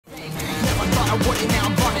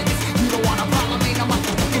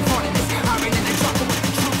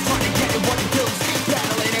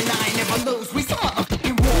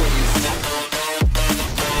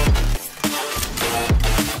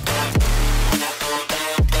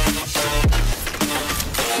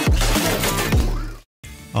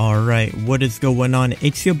Alright, what is going on?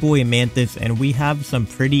 It's your boy Manthus, and we have some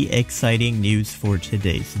pretty exciting news for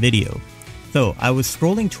today's video. So, I was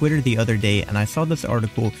scrolling Twitter the other day and I saw this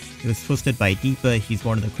article. It was posted by Deepa. He's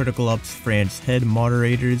one of the Critical Ops France head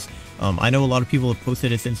moderators. I know a lot of people have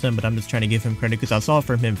posted it since then, but I'm just trying to give him credit because I saw it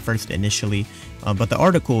from him first initially. But the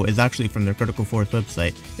article is actually from the Critical Force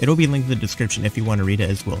website. It'll be linked in the description if you want to read it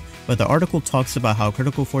as well. But the article talks about how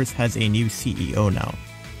Critical Force has a new CEO now.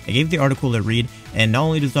 I gave the article a read, and not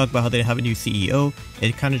only does it talk about how they have a new CEO,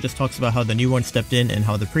 it kind of just talks about how the new one stepped in and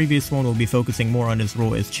how the previous one will be focusing more on his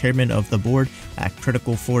role as chairman of the board at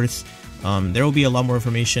Critical Force. There will be a lot more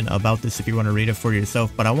information about this if you want to read it for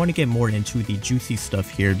yourself, but I want to get more into the juicy stuff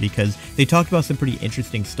here because they talked about some pretty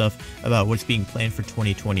interesting stuff about what's being planned for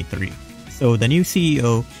 2023. So the new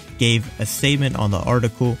CEO gave a statement on the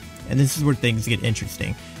article, and this is where things get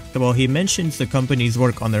interesting. So while he mentions the company's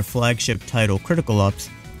work on their flagship title Critical Ops,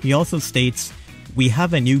 he also states, "We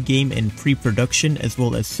have a new game in pre-production as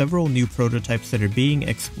well as several new prototypes that are being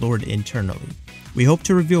explored internally. We hope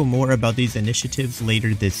to reveal more about these initiatives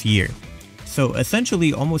later this year." So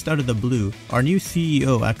essentially, almost out of the blue, our new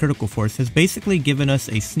CEO at Critical Force has basically given us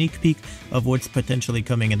a sneak peek of what's potentially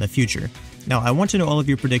coming in the future. Now, I want to know all of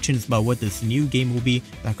your predictions about what this new game will be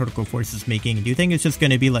that Critical Force is making. Do you think it's just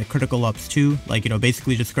going to be like Critical Ops 2? Like,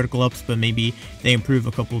 basically just Critical Ops, but maybe they improve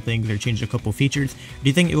a couple things or change a couple features? Do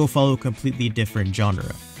you think it will follow a completely different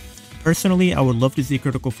genre? Personally, I would love to see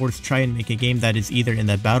Critical Force try and make a game that is either in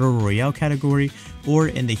the Battle Royale category or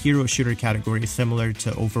in the Hero Shooter category similar to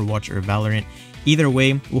Overwatch or Valorant. Either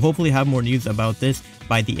way, we'll hopefully have more news about this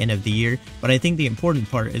by the end of the year, but I think the important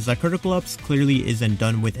part is that Critical Ops clearly isn't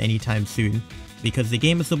done with anytime soon, because the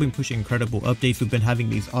game has still been pushing incredible updates. We've been having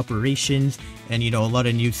these operations and a lot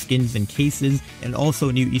of new skins and cases and also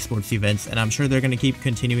new esports events, and I'm sure they're going to keep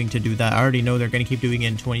continuing to do that. I already know they're going to keep doing it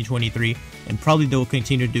in 2023 and probably they'll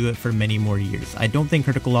continue to do it for many more years. I don't think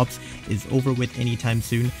Critical Ops is over with anytime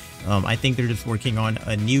soon. I think they're just working on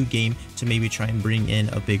a new game to maybe try and bring in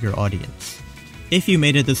a bigger audience. If you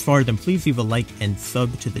made it this far, then please leave a like and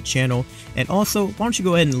sub to the channel. And also, why don't you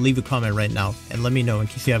go ahead and leave a comment right now and let me know, in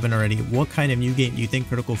case you haven't already, what kind of new game you think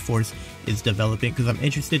Critical Force is developing, because I'm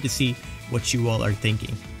interested to see what you all are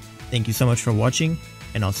thinking. Thank you so much for watching,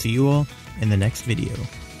 and I'll see you all in the next video.